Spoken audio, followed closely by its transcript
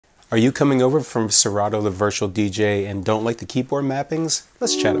Are you coming over from Serato the Virtual DJ and don't like the keyboard mappings?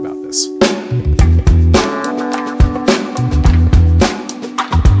 Let's chat about this.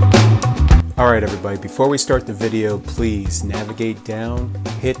 Alright everybody, before we start the video, please navigate down,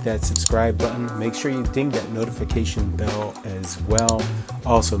 hit that subscribe button, make sure you ding that notification bell as well.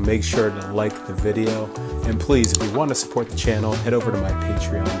 Also make sure to like the video, and please, if you want to support the channel, head over to my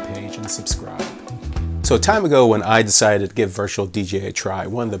Patreon page and subscribe. So a time ago when I decided to give Virtual DJ a try,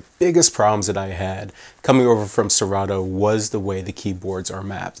 one of the biggest problems that I had coming over from Serato was the way the keyboards are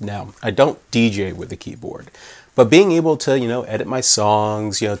mapped. Now, I don't DJ with the keyboard, but being able to, edit my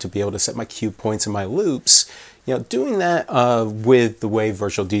songs, to be able to set my cue points and my loops, doing that with the way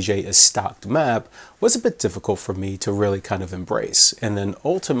Virtual DJ is stocked map was a bit difficult for me to really kind of embrace. And then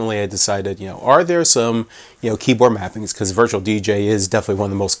ultimately I decided, are there some, keyboard mappings, because Virtual DJ is definitely one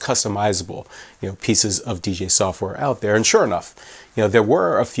of the most customizable, pieces of DJ software out there. And sure enough, there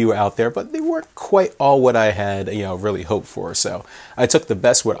were a few out there, but they weren't quite all what I had, really hoped for. So I took the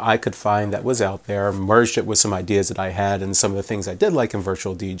best what I could find that was out there, merged it with some ideas that I had and some of the things I did like in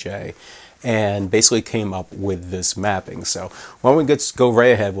Virtual DJ, and basically came up with this mapping. So why don't we go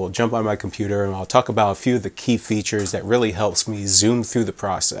right ahead, we'll jump on my computer and I'll talk about a few of the key features that really helps me zoom through the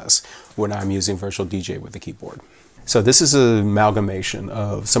process when I'm using Virtual DJ with the keyboard. So this is an amalgamation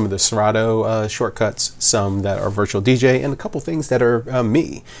of some of the Serato shortcuts, some that are Virtual DJ, and a couple things that are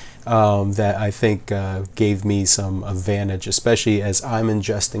me that I think gave me some advantage, especially as I'm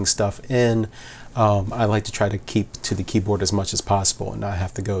ingesting stuff in. I like to try to keep to the keyboard as much as possible and not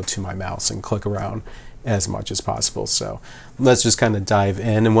have to go to my mouse and click around as much as possible. So let's just kind of dive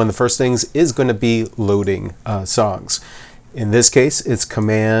in. And one of the first things is going to be loading songs. In this case, it's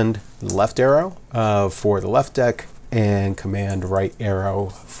Command left arrow for the left deck and Command right arrow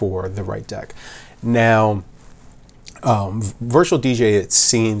for the right deck. Now, Virtual DJ, it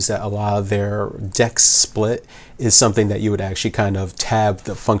seems that a lot of their deck split is something that you would actually kind of tab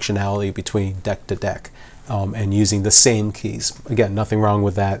the functionality between deck to deck and using the same keys. Again, nothing wrong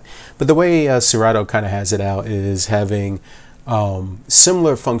with that. But the way Serato kind of has it out is having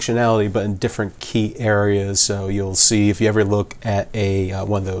similar functionality but in different key areas. So you'll see if you ever look at a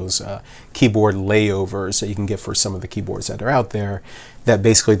one of those keyboard layovers that you can get for some of the keyboards that are out there, that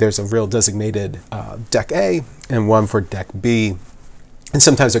basically there's a real designated deck A and one for deck B, and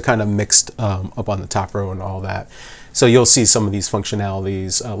sometimes they're kind of mixed up on the top row and all that. So you'll see some of these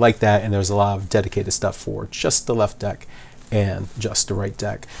functionalities like that, and there's a lot of dedicated stuff for just the left deck and just the right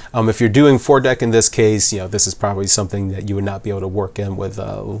deck. If you're doing 4-deck in this case, this is probably something that you would not be able to work in with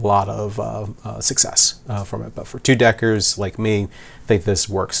a lot of success from it. But for 2-deckers like me, I think this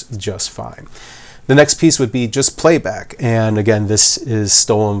works just fine. The next piece would be just playback. And again, this is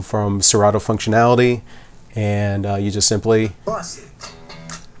stolen from Serato functionality. And you just simply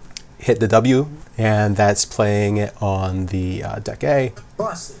hit the W, and that's playing it on the deck A,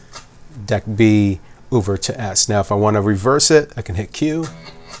 deck B, over to S. Now if I want to reverse it, I can hit Q,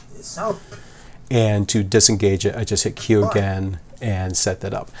 and to disengage it I just hit Q again and set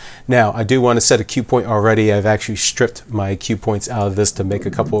that up. Now I do want to set a cue point already. I've actually stripped my cue points out of this to make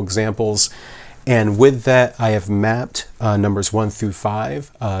a couple examples, and with that I have mapped numbers 1 through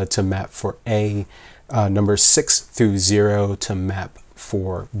 5 to map for A, numbers 6 through 0 to map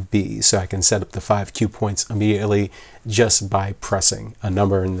for B. So I can set up the 5 cue points immediately just by pressing a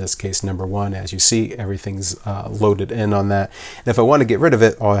number, in this case number 1. As you see, everything's loaded in on that. And if I want to get rid of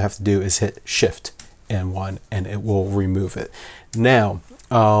it, all I have to do is hit Shift and 1 and it will remove it. Now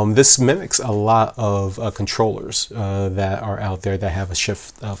this mimics a lot of controllers that are out there that have a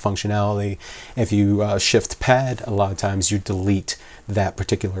shift functionality. If you shift pad, a lot of times you delete that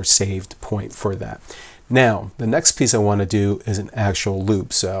particular saved point for that. Now, the next piece I want to do is an actual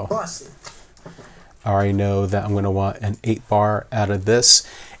loop. So I already know that I'm going to want an 8-bar out of this.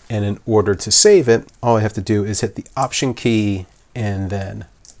 And in order to save it, all I have to do is hit the Option key and then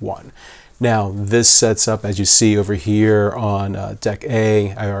 1. Now, this sets up, as you see over here on deck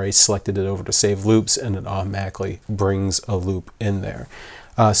A, I already selected it over to save loops, and it automatically brings a loop in there.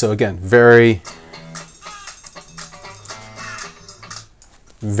 So again, very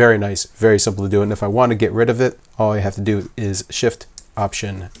nice, very simple to do. And if I want to get rid of it, all I have to do is Shift,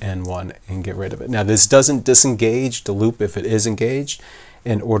 Option, and 1 and get rid of it. Now this doesn't disengage the loop if it is engaged.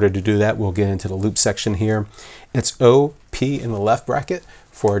 In order to do that, we'll get into the loop section here. It's O, P in the left bracket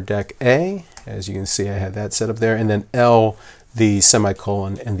for deck A. As you can see, I had that set up there. And then L, the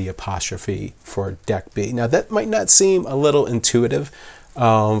semicolon, and the apostrophe for deck B. Now that might not seem a little intuitive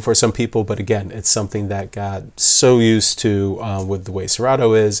for some people, but again, it's something that got so used to with the way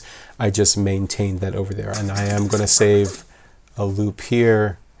Serato is, I just maintained that over there. And I am going to save a loop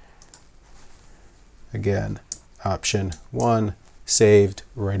here Again, option 1, saved,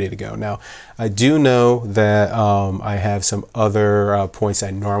 ready to go. Now, I do know that I have some other points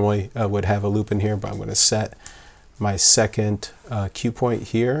I normally would have a loop in here, but I'm going to set my second cue point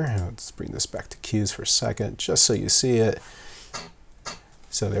here. Let's bring this back to cues for a second, just so you see it.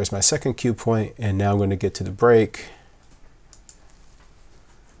 So there's my second cue point, and now I'm going to get to the break.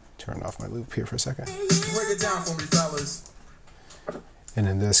 Turn off my loop here for a second. Break it down for me, fellas. And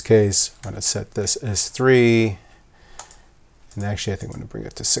in this case, I'm going to set this as 3. And actually, I think I'm going to bring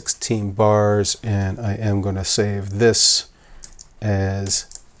it to 16 bars, and I am going to save this as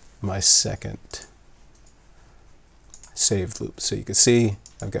my second saved loop. So you can see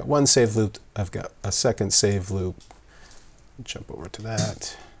I've got one saved loop, I've got a second saved loop. Jump over to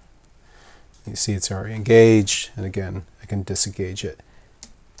that. You see it's already engaged, and again, I can disengage it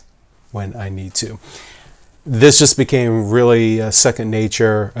when I need to. This just became really second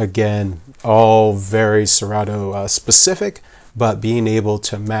nature. Again, all very Serato specific, but being able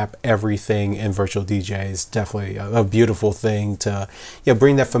to map everything in Virtual DJ is definitely a beautiful thing to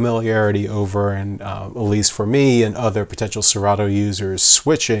bring that familiarity over, and at least for me and other potential Serato users,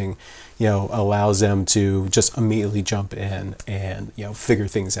 switching allows them to just immediately jump in and figure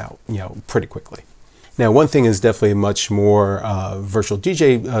things out pretty quickly. Now, one thing is definitely much more Virtual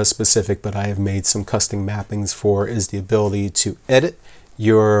DJ specific, but I have made some custom mappings for, is the ability to edit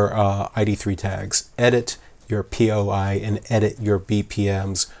your ID3 tags, edit your POI, and edit your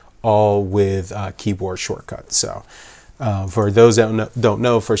BPMs, all with keyboard shortcuts. So for those that don't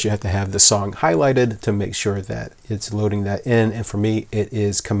know, first you have to have the song highlighted to make sure that it's loading that in. And for me, it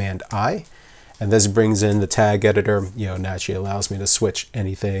is Command I. And this brings in the tag editor, naturally allows me to switch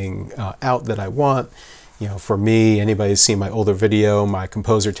anything out that I want. For me, anybody who's seen my older video, my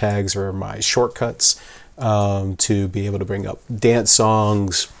composer tags are my shortcuts to be able to bring up dance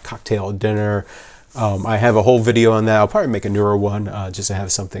songs, cocktail dinner. I have a whole video on that. I'll probably make a newer one just to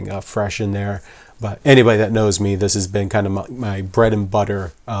have something fresh in there. But anybody that knows me, this has been kind of my bread and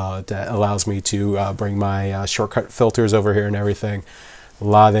butter that allows me to bring my shortcut filters over here and everything. A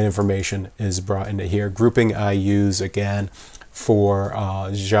lot of that information is brought into here. Grouping I use, again, for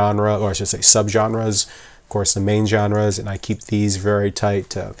genre, or I should say subgenres. Of course, the main genres, and I keep these very tight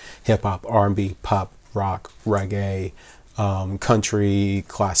to hip-hop, R&B, pop, rock, reggae, country,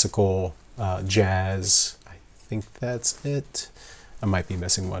 classical, jazz. I think that's it. I might be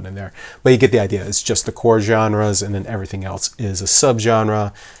missing one in there, but you get the idea. It's just the core genres, and then everything else is a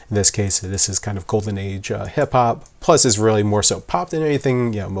subgenre. In this case, this is kind of golden age hip hop. Plus, it's really more so pop than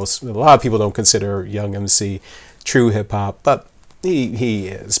anything. A lot of people don't consider Young MC true hip hop, but he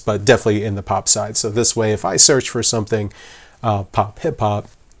is. But definitely in the pop side. So this way, if I search for something pop hip hop,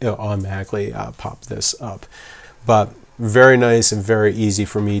 it'll automatically pop this up. But very nice and very easy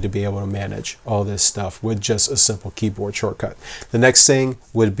for me to be able to manage all this stuff with just a simple keyboard shortcut. The next thing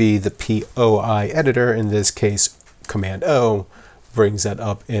would be the POI editor. In this case, Command O brings that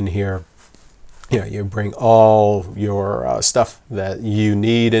up in here. You bring all your stuff that you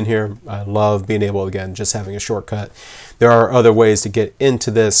need in here. I love being able, again, just having a shortcut. There are other ways to get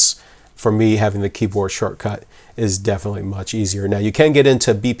into this. For me, having the keyboard shortcut is definitely much easier. Now, you can get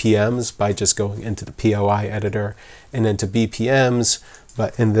into BPMs by just going into the POI editor and into BPMs,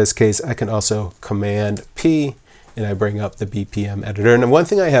 but in this case, I can also Command P, and I bring up the BPM editor. And one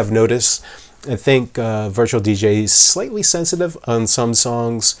thing I have noticed, I think Virtual DJ is slightly sensitive on some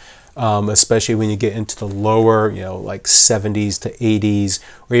songs, especially when you get into the lower, like 70s to 80s,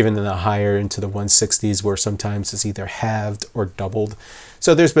 or even in the higher into the 160s, where sometimes it's either halved or doubled.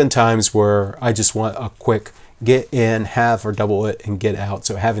 So there's been times where I just want a quick get in, half or double it, and get out.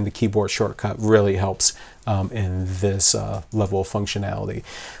 So having the keyboard shortcut really helps in this level of functionality.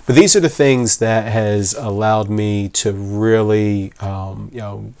 But these are the things that has allowed me to really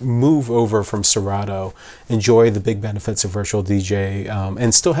move over from Serato, enjoy the big benefits of Virtual DJ,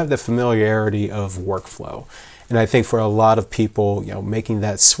 and still have the familiarity of workflow. And I think for a lot of people, making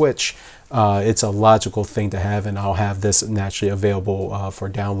that switch, it's a logical thing to have, and I'll have this naturally available for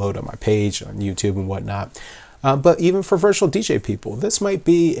download on my page, on YouTube and whatnot. But even for Virtual DJ people, this might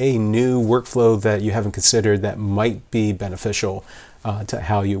be a new workflow that you haven't considered that might be beneficial to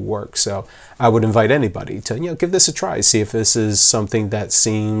how you work. So I would invite anybody to give this a try, see if this is something that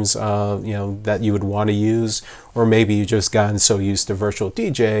seems that you would want to use, or maybe you just gotten so used to Virtual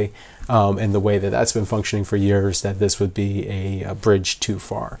DJ and the way that that's been functioning for years that this would be a bridge too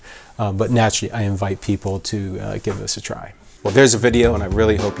far. But naturally, I invite people to give this a try. Well, there's a video, and I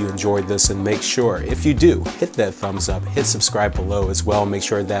really hope you enjoyed this, and make sure, if you do, hit that thumbs up, hit subscribe below as well. Make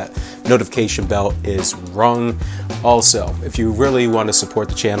sure that notification bell is rung. Also, if you really want to support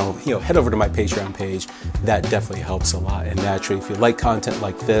the channel, head over to my Patreon page. That definitely helps a lot. And naturally, if you like content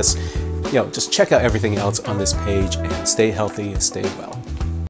like this, just check out everything else on this page, and stay healthy and stay well.